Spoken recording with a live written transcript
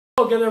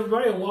again,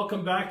 everybody, and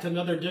welcome back to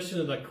another edition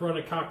of the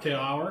Corona Cocktail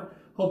Hour.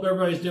 Hope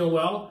everybody's doing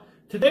well.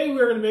 Today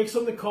we're going to make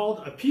something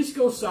called a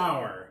Pisco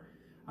Sour.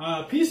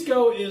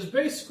 Pisco is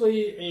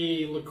basically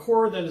a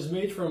liqueur that is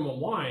made from a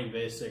wine,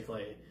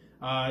 basically.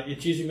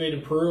 It's usually made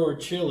in Peru or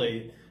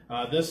Chile.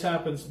 This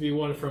happens to be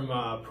one from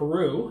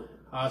Peru.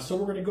 So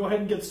we're going to go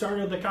ahead and get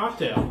started with the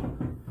cocktail.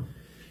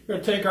 We're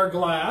going to take our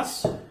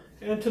glass,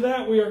 and to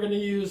that we are going to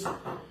use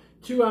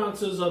 2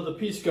 ounces of the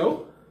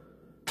Pisco.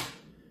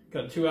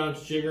 Got a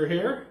 2-ounce jigger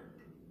here,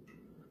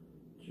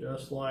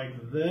 just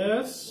like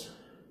this.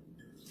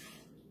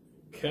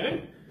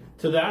 Okay,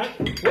 to that,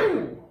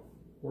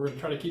 we're going to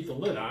try to keep the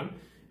lid on.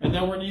 And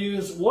then we're going to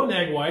use 1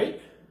 egg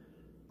white.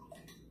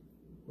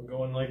 We're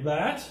going like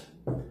that.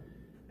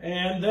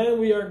 And then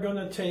we are going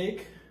to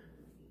take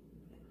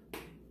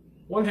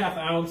 1/2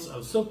 ounce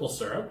of simple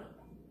syrup,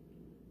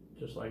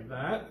 just like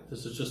that.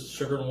 This is just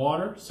sugar and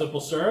water,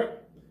 simple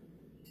syrup.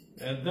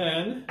 And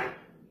then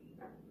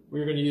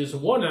we're going to use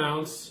 1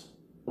 ounce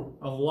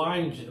of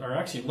lemon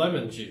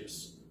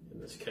juice in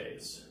this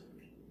case.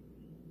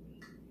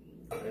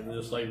 And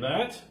just like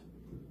that,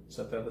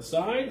 set that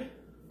aside.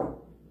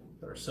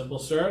 Our simple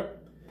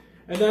syrup.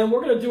 And then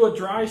we're going to do a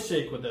dry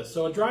shake with this.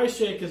 So a dry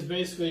shake is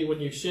basically when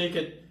you shake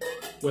it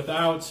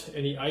without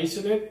any ice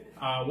in it.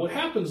 What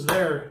happens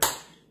there,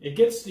 it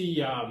gets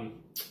the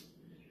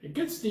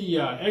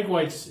egg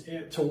whites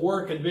to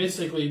work and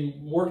basically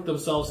work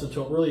themselves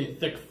into a really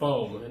thick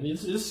foam. And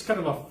this is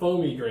kind of a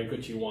foamy drink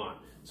which you want.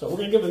 So we're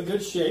going to give it a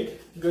good shake,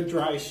 a good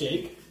dry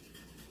shake.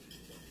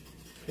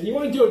 And you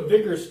want to do it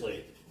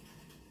vigorously.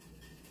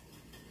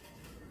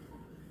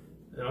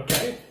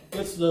 Okay,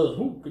 gets those,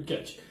 good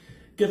catch.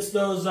 Gets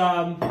those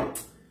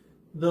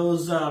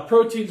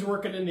proteins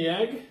working in the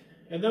egg.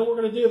 And then we're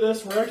going to do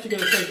this, we're actually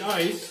going to take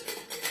ice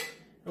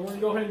and we're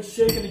going to go ahead and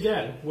shake it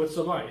again with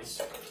some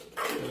ice.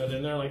 Put that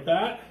in there like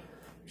that.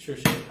 Make sure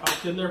she's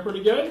popped in there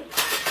pretty good.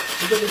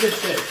 And give it a good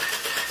shake.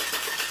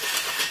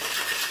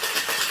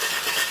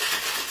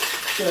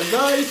 Get it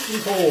nice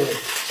and cold.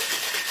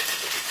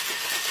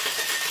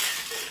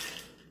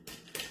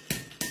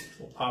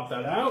 We'll pop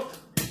that out.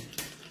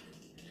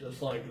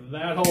 Just like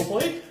that,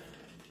 hopefully.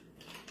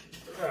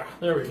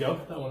 There we go.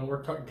 That one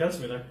worked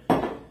against me there.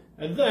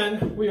 And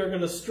then we are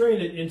going to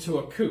strain it into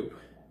a coupe.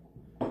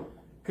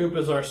 Coupe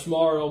is our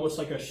smaller, almost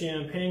like a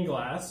champagne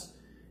glass.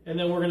 And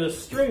then we're going to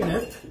strain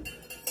it,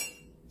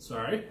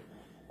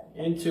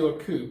 into a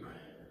coupe.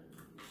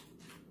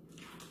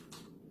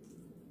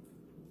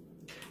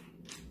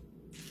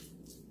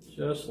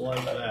 Just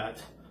like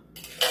that.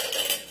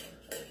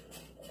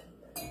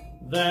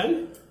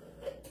 Then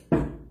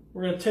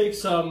we're going to take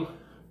some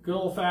good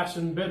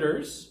old-fashioned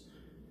bitters,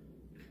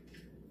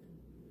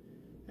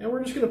 and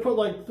we're just going to put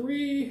like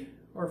 3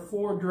 or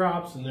 4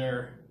 drops in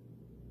there,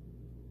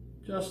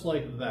 just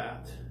like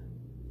that.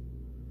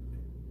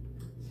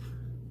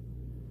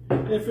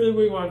 And if you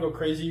really want to go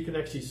crazy, you can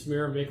actually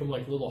smear and make them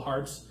like little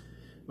hearts.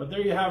 But there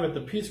you have it,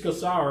 the Pisco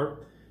Sour.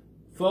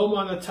 Foam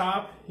on the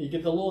top, you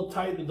get the little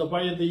bite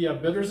of the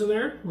bitters in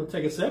there. We'll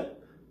take a sip.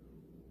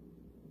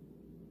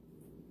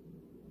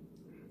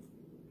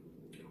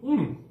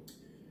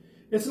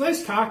 It's a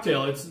nice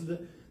cocktail. It's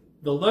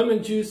the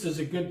lemon juice is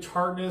a good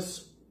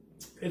tartness.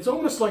 It's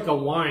almost like a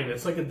wine.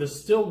 It's like a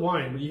distilled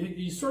wine, but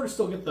you sort of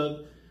still get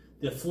the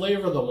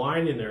flavor of the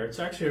wine in there. It's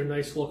actually a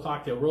nice little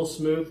cocktail, real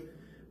smooth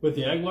with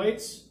the egg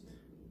whites.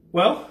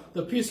 Well,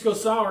 the Pisco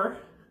Sour,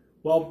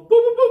 well, boop,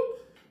 boop, boop,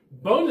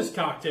 bonus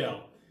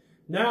cocktail.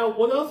 Now,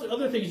 one of the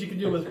other things you can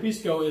do with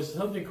Pisco is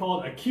something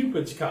called a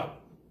Cupid's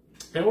cup.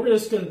 And we're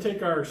just going to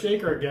take our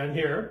shaker again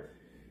here.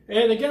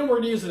 And again, we're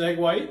going to use an egg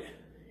white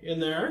in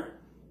there.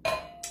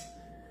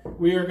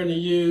 We are going to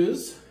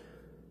use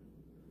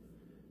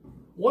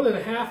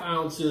 1.5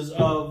 ounces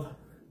of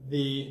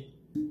the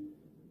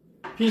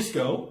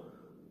Pisco.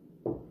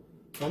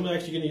 I'm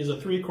actually going to use a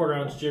 3/4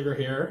 ounce jigger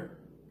here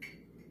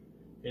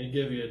and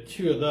give you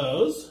 2 of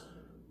those.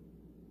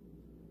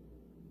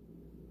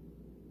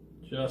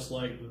 Just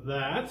like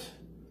that.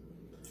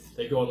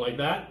 They go in like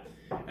that.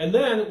 And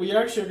then we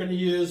actually are going to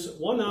use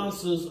 1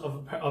 ounce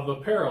of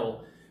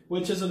Apparel,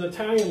 which is an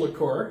Italian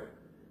liqueur.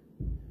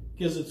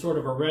 Gives it sort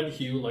of a red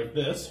hue like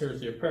this. Here's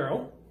the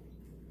Apparel.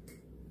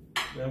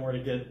 Then we're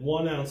going to get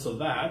 1 ounce of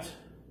that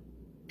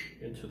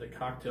into the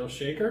cocktail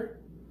shaker.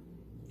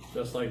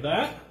 Just like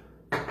that.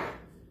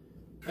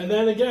 And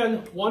then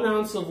again, 1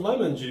 ounce of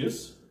lemon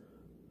juice,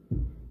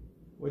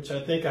 which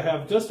I think I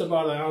have just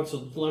about 1 ounce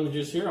of lemon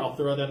juice here. I'll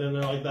throw that in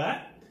there like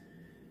that.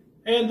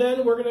 And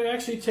then we're going to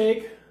actually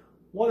take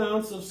 1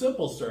 ounce of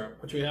simple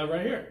syrup, which we have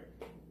right here.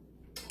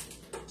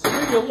 So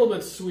maybe a little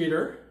bit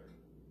sweeter.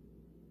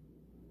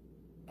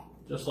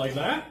 Just like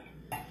that.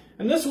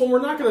 And this one,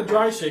 we're not going to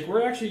dry shake.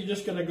 We're actually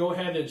just going to go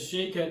ahead and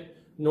shake it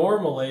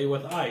normally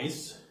with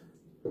ice.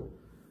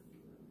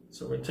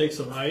 So we're going to take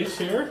some ice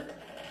here.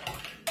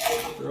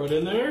 Throw it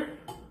in there.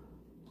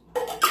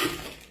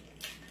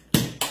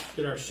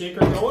 Get our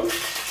shaker going.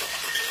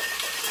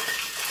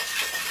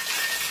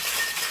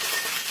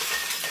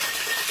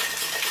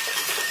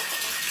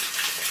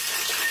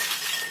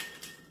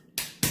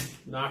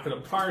 knock it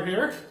apart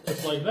here,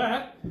 just like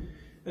that.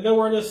 And then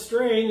we're going to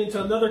strain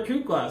into another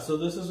coupe glass. So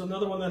this is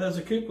another one that has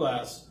a coupe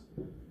glass.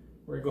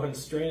 We're going to go ahead and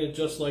strain it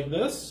just like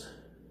this.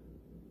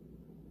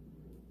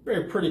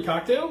 Very pretty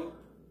cocktail.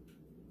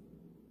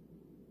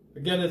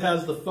 Again, it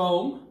has the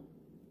foam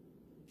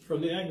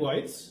from the egg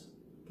whites.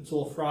 It's a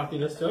little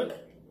frothiness to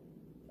it.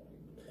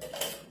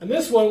 And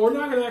this one, we're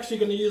not actually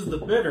going to use the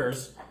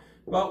bitters,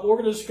 but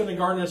we're just going to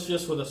garnish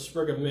just with a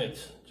sprig of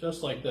mint,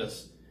 just like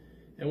this.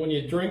 And when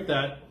you drink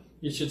that,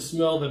 you should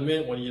smell the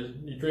mint when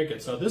you drink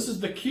it. So this is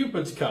the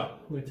Cupid's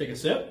cup. Let me take a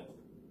sip.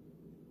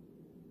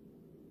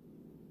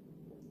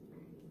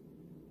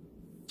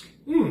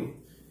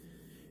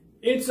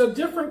 It's a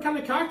different kind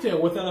of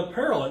cocktail with an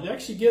apparel. It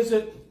actually gives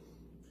it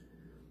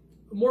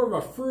more of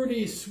a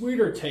fruity,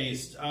 sweeter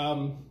taste.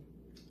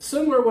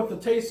 Similar with the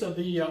taste of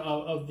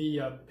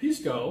the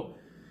Pisco,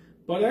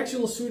 but actually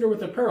a little sweeter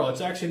with the apparel.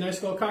 It's actually a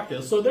nice little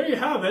cocktail. So there you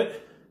have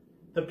it,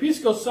 the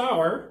Pisco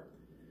Sour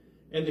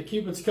and the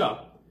Cupid's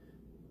Cup.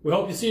 We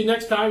hope to see you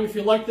next time. If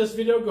you like this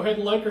video, go ahead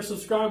and like or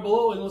subscribe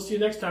below, and we'll see you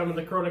next time in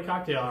the Corona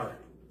Cocktail Hour.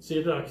 See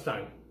you next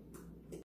time.